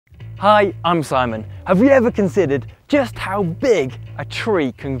Hi, I'm Simon. Have you ever considered just how big a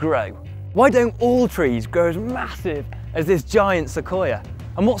tree can grow? Why don't all trees grow as massive as this giant sequoia?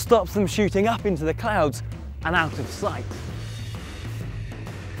 And what stops them shooting up into the clouds and out of sight?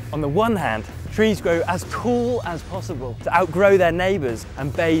 On the one hand, trees grow as tall as possible to outgrow their neighbours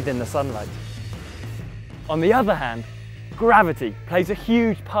and bathe in the sunlight. On the other hand, gravity plays a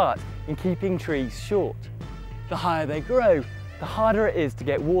huge part in keeping trees short. The higher they grow, the harder it is to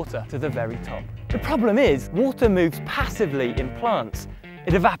get water to the very top. The problem is, water moves passively in plants.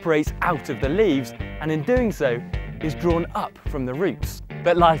 It evaporates out of the leaves and in doing so is drawn up from the roots.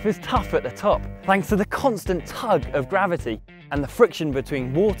 But life is tough at the top, thanks to the constant tug of gravity and the friction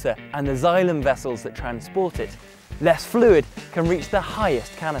between water and the xylem vessels that transport it. Less fluid can reach the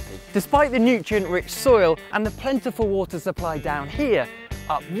highest canopy. Despite the nutrient-rich soil and the plentiful water supply down here,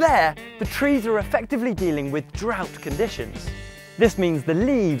 up there, the trees are effectively dealing with drought conditions. This means the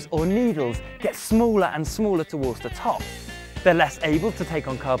leaves or needles get smaller and smaller towards the top. They're less able to take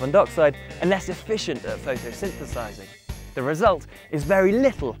on carbon dioxide and less efficient at photosynthesizing. The result is very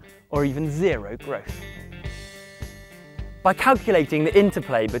little or even zero growth. By calculating the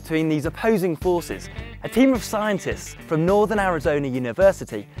interplay between these opposing forces, a team of scientists from Northern Arizona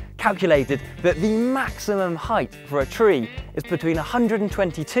University calculated that the maximum height for a tree is between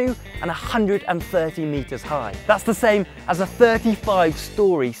 122 and 130 meters high. That's the same as a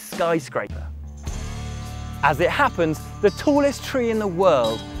 35-story skyscraper. As it happens, the tallest tree in the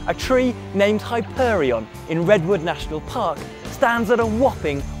world, a tree named Hyperion in Redwood National Park, stands at a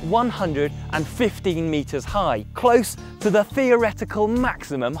whopping 115 meters high, close to the theoretical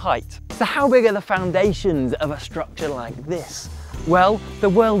maximum height. So how big are the foundations of a structure like this? Well, the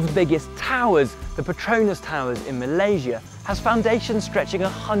world's biggest towers, the Petronas Towers in Malaysia, has foundations stretching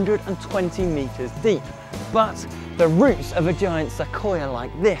 120 meters deep. But the roots of a giant sequoia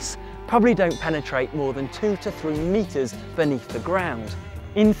like this probably don't penetrate more than 2 to 3 meters beneath the ground.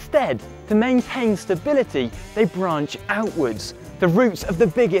 Instead, to maintain stability, they branch outwards. The roots of the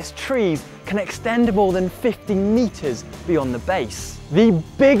biggest trees can extend more than 50 meters beyond the base. The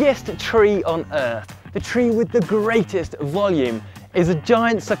biggest tree on Earth, the tree with the greatest volume, is a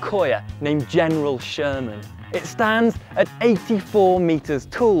giant sequoia named General Sherman. It stands at 84 meters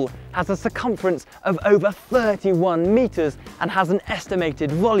tall, has a circumference of over 31 meters and has an estimated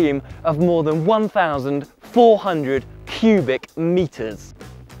volume of more than 1,400 cubic meters.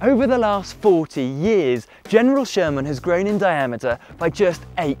 Over the last 40 years, General Sherman has grown in diameter by just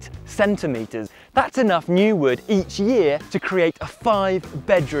 8 centimeters. That's enough new wood each year to create a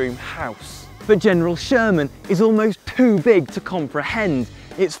 5-bedroom house. But General Sherman is almost too big to comprehend.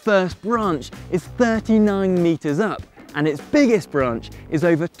 Its first branch is 39 meters up, and its biggest branch is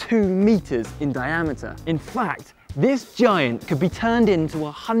over 2 meters in diameter. In fact, this giant could be turned into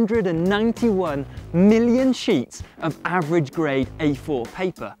 191 million sheets of average grade A4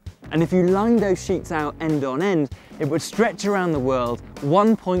 paper. And if you line those sheets out end on end, it would stretch around the world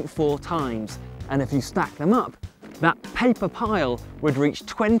 1.4 times. And if you stack them up, that paper pile would reach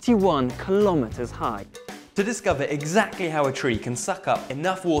 21 kilometers high. To discover exactly how a tree can suck up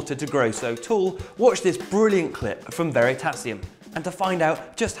enough water to grow so tall, watch this brilliant clip from Veritasium. And to find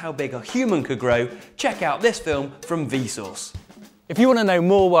out just how big a human could grow, check out this film from Vsauce. If you want to know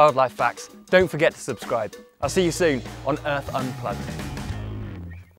more wildlife facts, don't forget to subscribe. I'll see you soon on Earth Unplugged.